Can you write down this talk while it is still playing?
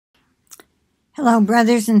Hello,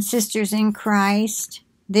 brothers and sisters in Christ.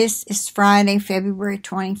 This is Friday, February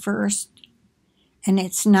 21st, and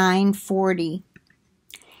it's 9:40.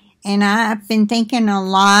 And I've been thinking a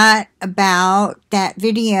lot about that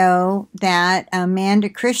video that Amanda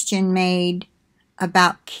Christian made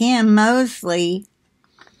about Kim Mosley,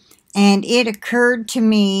 and it occurred to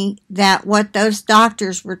me that what those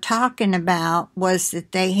doctors were talking about was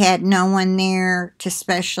that they had no one there to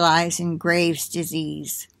specialize in Graves'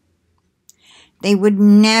 disease. They would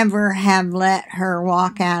never have let her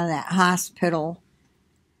walk out of that hospital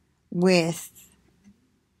with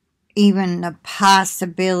even the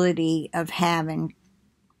possibility of having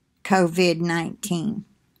COVID-19.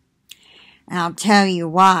 And I'll tell you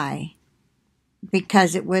why.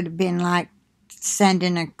 Because it would have been like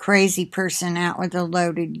sending a crazy person out with a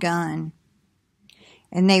loaded gun.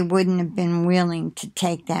 And they wouldn't have been willing to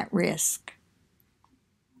take that risk.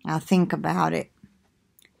 Now think about it.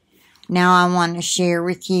 Now I want to share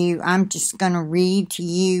with you. I'm just going to read to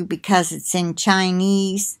you because it's in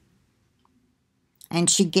Chinese. And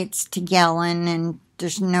she gets to yelling, and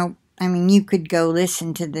there's no, you could go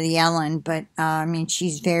listen to the yelling, but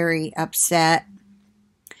she's very upset.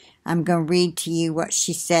 I'm going to read to you what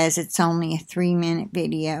she says. It's only a 3-minute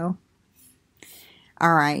video.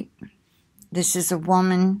 All right. This is a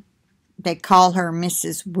woman. They call her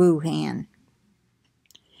Mrs. Wuhan.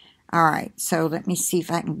 All right, so let me see if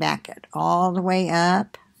I can back it all the way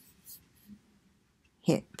up.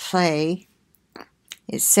 Hit play.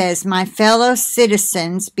 It says, my fellow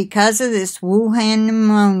citizens, because of this Wuhan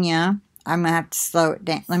pneumonia, I'm going to have to slow it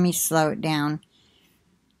down. Let me slow it down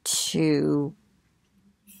to,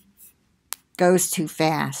 goes too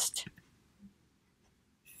fast.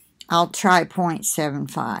 I'll try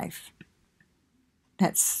 0.75.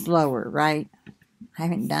 That's slower, right? I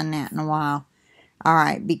haven't done that in a while. All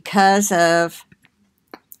right, because of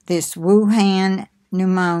this Wuhan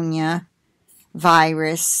pneumonia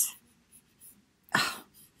virus, I'm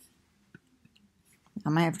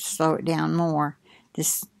going to have to slow it down more.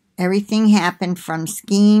 Everything happened from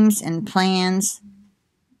schemes and plans.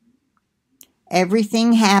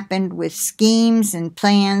 Everything happened with schemes and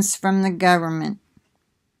plans from the government.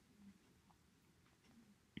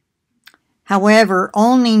 However,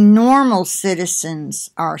 only normal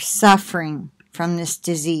citizens are suffering from this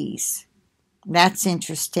disease. That's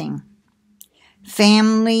interesting.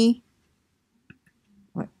 Family,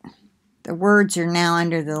 the words are now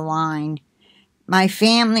under the line. My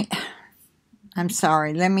family, I'm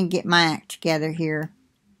sorry, let me get my act together here.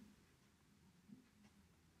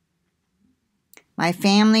 My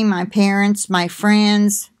family, my parents, my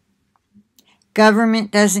friends. Government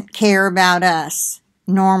doesn't care about us,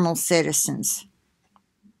 normal citizens.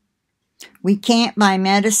 We can't buy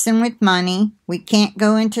medicine with money. We can't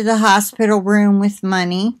go into the hospital room with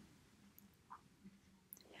money.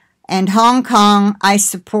 And Hong Kong, I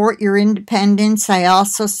support your independence. I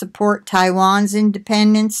also support Taiwan's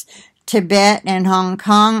independence. Tibet and Hong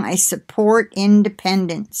Kong, I support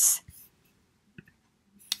independence.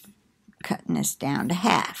 Cutting this down to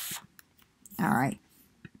half. All right.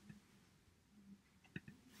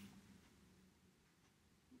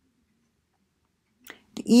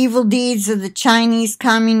 The evil deeds of the Chinese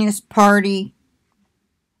Communist Party.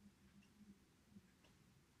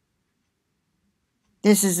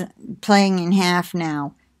 This is playing in half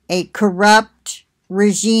now. A corrupt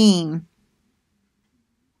regime.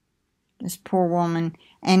 This poor woman.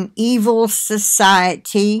 An evil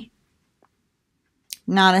society.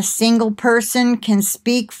 Not a single person can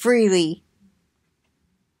speak freely.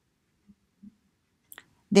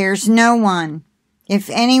 There's no one. If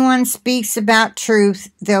anyone speaks about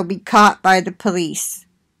truth, they'll be caught by the police.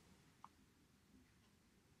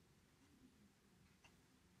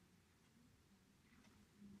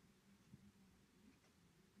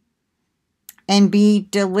 And be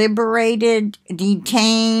deliberated,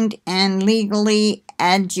 detained, and legally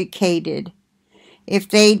educated. If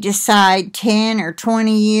they decide 10 or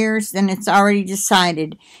 20 years, then it's already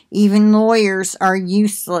decided. Even lawyers are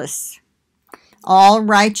useless. All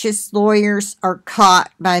righteous lawyers are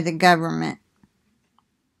caught by the government.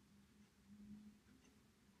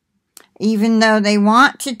 Even though they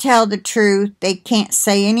want to tell the truth, they can't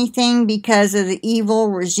say anything because of the evil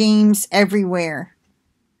regimes everywhere.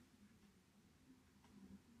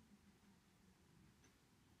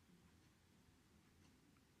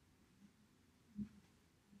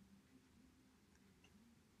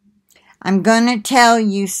 I'm going to tell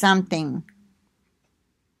you something.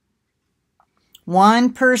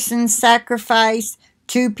 One person's sacrifice,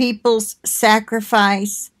 two people's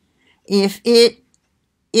sacrifice, if it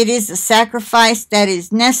is a sacrifice that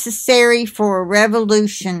is necessary for a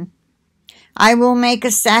revolution, I will make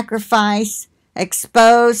a sacrifice,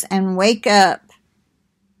 expose, and wake up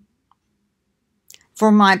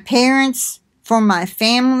for my parents, for my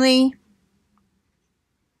family.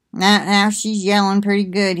 Now she's yelling pretty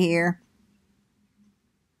good here.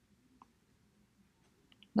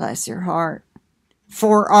 Bless her heart.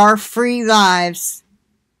 For our free lives.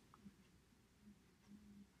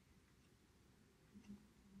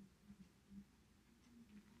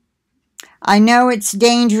 I know it's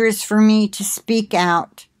dangerous for me to speak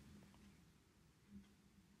out.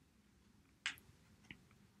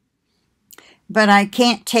 But I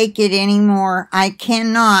can't take it anymore. I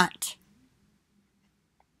cannot.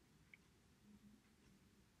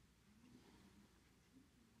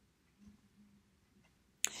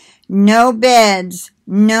 No beds,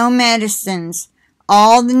 no medicines.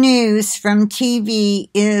 All the news from TV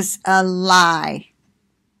is a lie.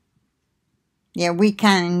 Yeah, we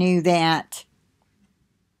kind of knew that.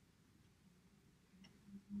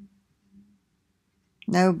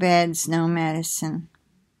 No beds, no medicine.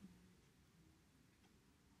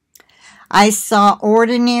 I saw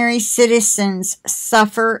ordinary citizens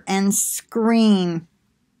suffer and scream.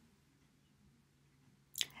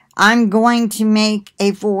 I'm going to make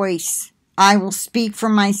a voice. I will speak for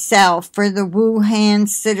myself, for the Wuhan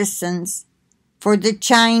citizens, for the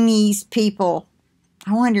Chinese people.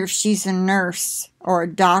 I wonder if she's a nurse or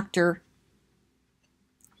a doctor.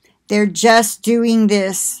 They're just doing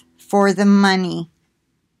this for the money.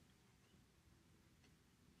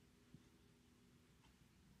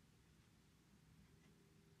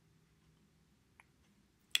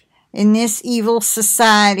 In this evil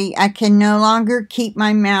society, I can no longer keep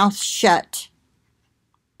my mouth shut.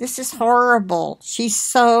 This is horrible. She's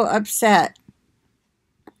so upset.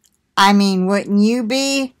 I mean, wouldn't you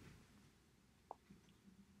be?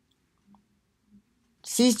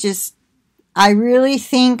 She's just, I really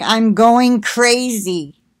think I'm going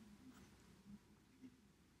crazy.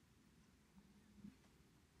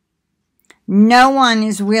 No one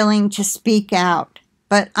is willing to speak out,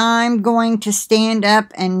 but I'm going to stand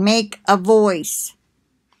up and make a voice.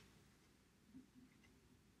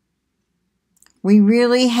 We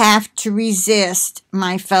really have to resist,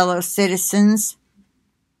 my fellow citizens.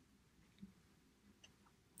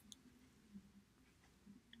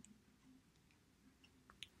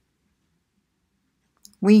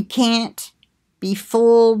 We can't be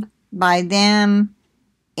fooled by them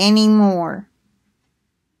anymore.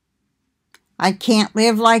 I can't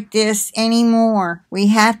live like this anymore. We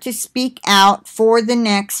have to speak out for the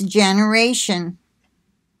next generation.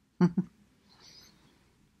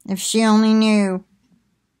 If she only knew.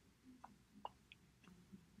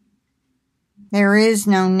 There is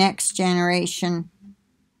no next generation.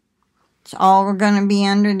 It's all going to be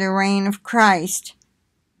under the reign of Christ.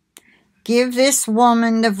 Give this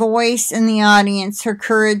woman the voice in the audience her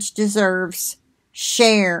courage deserves.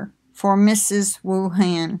 Share for Mrs.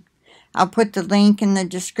 Wuhan. I'll put the link in the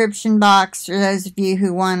description box for those of you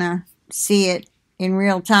who want to see it in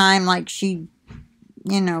real time, like she,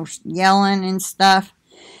 yelling and stuff.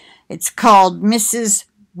 It's called Mrs.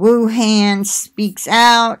 Wuhan Speaks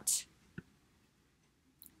Out,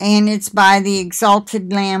 and it's by the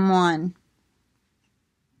Exalted Lamb One.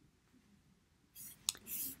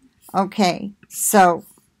 Okay, so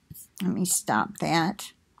let me stop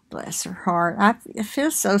that. Bless her heart. I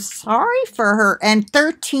feel so sorry for her. And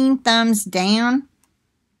 13 thumbs down?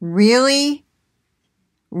 Really?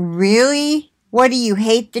 Really? What, do you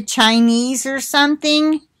hate the Chinese or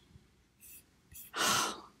something?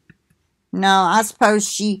 No, I suppose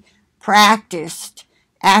she practiced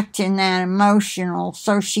acting that emotional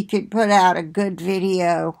so she could put out a good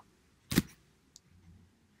video.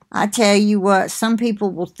 I tell you what, some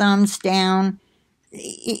people will thumbs down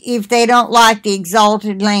if they don't like the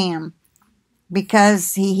Exalted Lamb,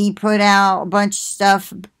 because he put out a bunch of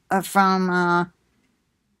stuff from,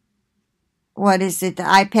 what is it, the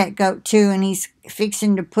iPet Goat 2, and he's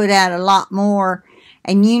fixing to put out a lot more.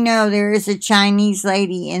 And there is a Chinese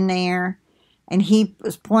lady in there, and he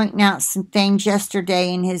was pointing out some things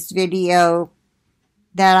yesterday in his video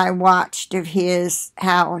that I watched of his,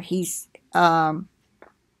 how he's,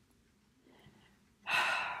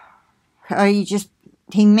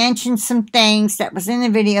 he mentioned some things that was in the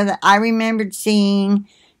video that I remembered seeing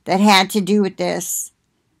that had to do with this.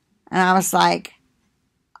 And I was like,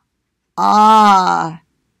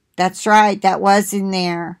 that's right, that was in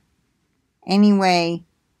there. Anyway,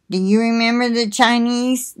 do you remember the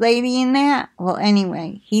Chinese lady in that? Well,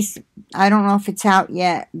 anyway, I don't know if it's out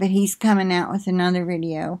yet, but he's coming out with another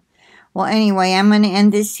video. Well, anyway, I'm going to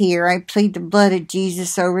end this here. I plead the blood of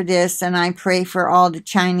Jesus over this, and I pray for all the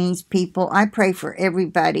Chinese people. I pray for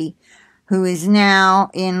everybody who is now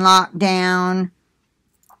in lockdown.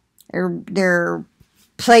 Their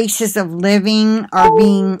places of living are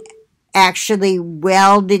being actually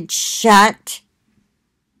welded shut.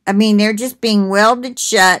 I mean, they're just being welded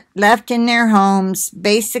shut, left in their homes,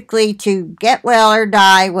 basically to get well or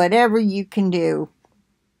die, whatever you can do.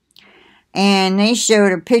 And they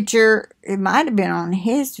showed a picture, it might have been on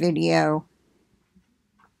his video,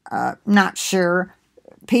 not sure.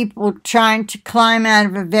 People trying to climb out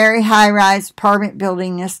of a very high-rise apartment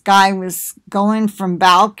building. This guy was going from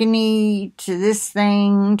balcony to this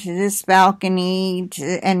thing, to this balcony,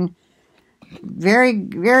 and very,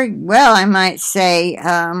 very well, I might say.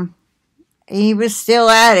 He was still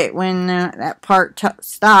at it when that part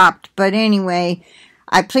stopped. But anyway,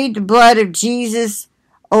 I plead the blood of Jesus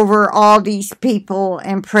over all these people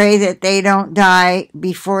and pray that they don't die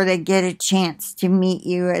before they get a chance to meet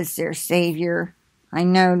you as their Savior. I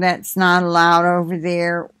know that's not allowed over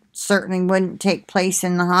there. Certainly wouldn't take place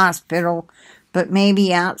in the hospital, but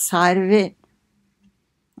maybe outside of it.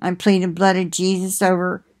 I plead the blood of Jesus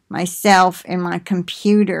over myself and my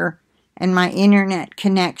computer and my internet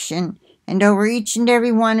connection, and over each and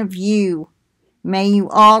every one of you. May you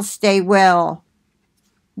all stay well,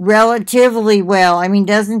 relatively well. I mean,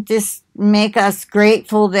 doesn't this make us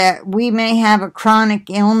grateful that we may have a chronic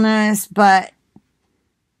illness, but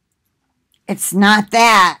it's not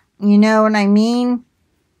that, you know what I mean?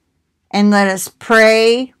 And let us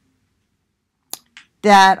pray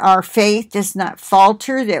that our faith does not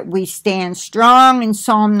falter, that we stand strong in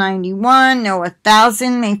Psalm 91. Though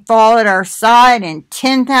 1,000 may fall at our side and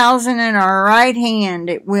 10,000 at our right hand,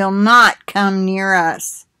 it will not come near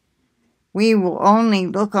us. We will only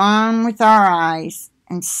look on with our eyes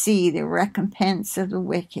and see the recompense of the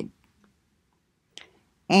wicked.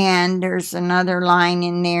 And there's another line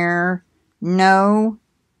in there. No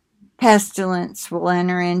pestilence will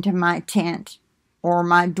enter into my tent, or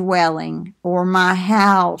my dwelling, or my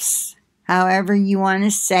house, however you want to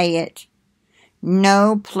say it.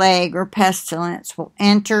 No plague or pestilence will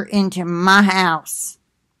enter into my house.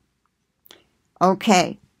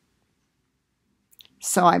 Okay.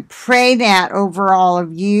 So I pray that over all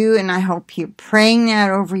of you, and I hope you're praying that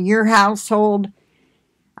over your household.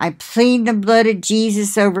 I plead the blood of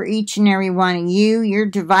Jesus over each and every one of you, your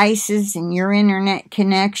devices and your internet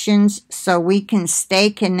connections, so we can stay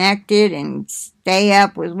connected and stay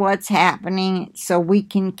up with what's happening, so we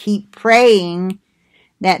can keep praying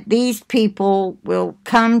that these people will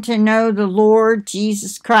come to know the Lord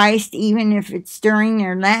Jesus Christ, even if it's during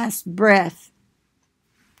their last breath.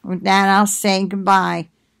 With that, I'll say goodbye.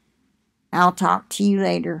 I'll talk to you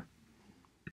later.